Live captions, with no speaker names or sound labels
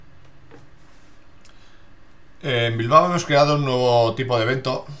En Bilbao hemos creado un nuevo tipo de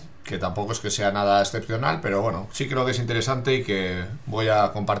evento que tampoco es que sea nada excepcional, pero bueno, sí creo que es interesante y que voy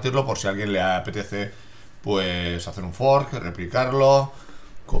a compartirlo por si a alguien le apetece pues hacer un fork, replicarlo,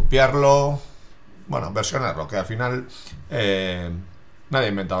 copiarlo, bueno, versionarlo, que al final nadie ha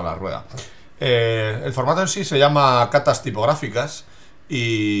inventado la rueda. El formato en sí se llama Catas Tipográficas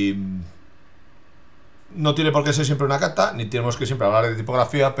y no tiene por qué ser siempre una cata, ni tenemos que siempre hablar de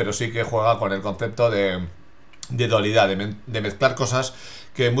tipografía, pero sí que juega con el concepto de dualidad, de mezclar cosas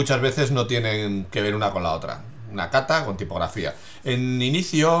que muchas veces no tienen que ver una con la otra. Una cata con tipografía. En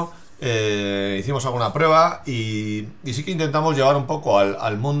inicio hicimos alguna prueba y sí que intentamos llevar un poco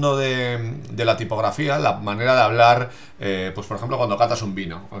al mundo de la tipografía, la manera de hablar, pues por ejemplo cuando catas un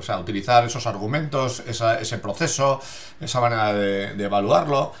vino. O sea, utilizar esos argumentos, ese proceso, esa manera de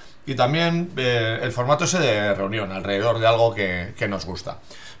evaluarlo. Y también el formato ese de reunión alrededor de algo que nos gusta.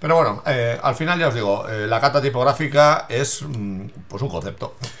 Pero bueno, al final ya os digo, la cata tipográfica es pues un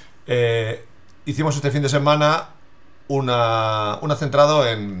concepto. Hicimos este fin de semana una centrado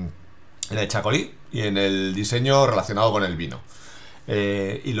en el chacolí y en el diseño relacionado con el vino.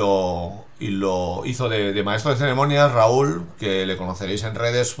 Y lo hizo de maestro de ceremonias Raúl, que le conoceréis en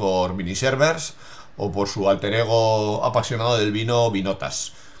redes por Mini Servers o por su alter ego apasionado del vino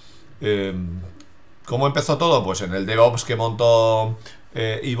Vinotas. Eh, ¿Cómo empezó todo? Pues en el DevOps que montó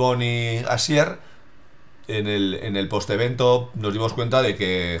Ivonne y Asier. En el post-evento nos dimos cuenta de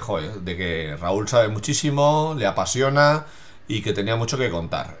que, joder, de que Raúl sabe muchísimo, le apasiona y que tenía mucho que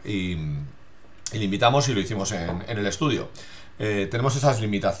contar. Y le invitamos y lo hicimos en el estudio. Tenemos esas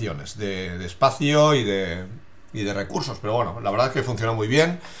limitaciones de espacio y de recursos, pero bueno, la verdad es que funcionó muy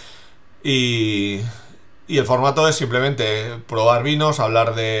bien. Y el formato es simplemente probar vinos,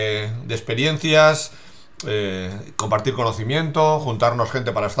 hablar de experiencias, compartir conocimiento, juntarnos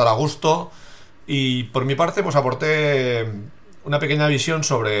gente para estar a gusto. Y por mi parte, pues aporté una pequeña visión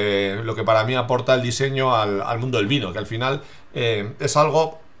sobre lo que para mí aporta el diseño al mundo del vino, que al final es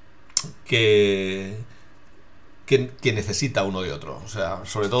algo que, que necesita uno de otro. O sea,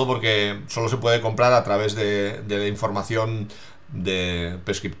 sobre todo porque solo se puede comprar a través de la información de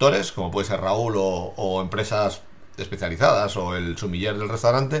prescriptores, como puede ser Raúl o empresas especializadas o el sumiller del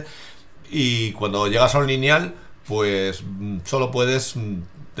restaurante. Y cuando llegas a un lineal, pues solo puedes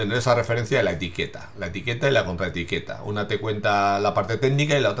tener esa referencia de la etiqueta y la contraetiqueta. Una te cuenta la parte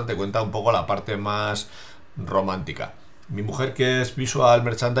técnica y la otra te cuenta un poco la parte más romántica. Mi mujer, que es visual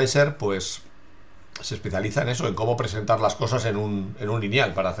merchandiser, pues se especializa en eso, en cómo presentar las cosas en un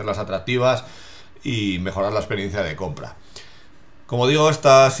lineal para hacerlas atractivas y mejorar la experiencia de compra. Como digo,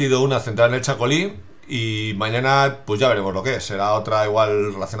 esta ha sido una central en el Chacolí y mañana pues ya veremos lo que es. Será otra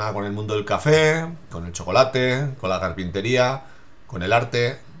igual relacionada con el mundo del café, con el chocolate, con la carpintería, con el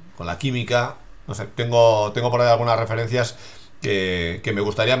arte, con la química. No sé, tengo por ahí algunas referencias que me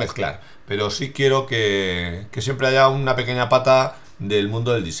gustaría mezclar, pero sí quiero que siempre haya una pequeña pata del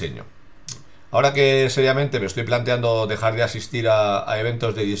mundo del diseño. Ahora que seriamente me estoy planteando dejar de asistir a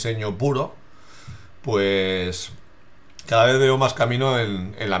eventos de diseño puro, pues cada vez veo más camino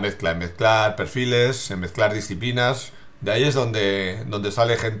en la mezcla, en mezclar perfiles, en mezclar disciplinas. De ahí es donde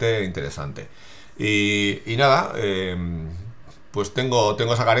sale gente interesante. Y nada, pues tengo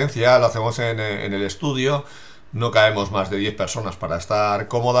esa carencia, lo hacemos en el estudio. No caemos más de 10 personas para estar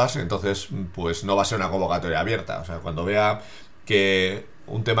cómodas, entonces pues no va a ser una convocatoria abierta. O sea, cuando vea que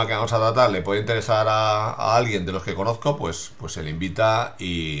un tema que vamos a tratar le puede interesar a alguien de los que conozco, pues se le invita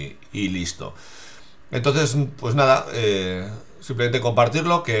y listo. Entonces, pues nada, simplemente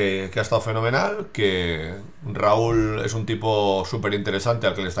compartirlo, que ha estado fenomenal, que Raúl es un tipo súper interesante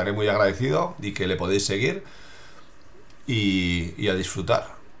al que le estaré muy agradecido y que le podéis seguir y a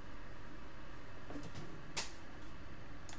disfrutar.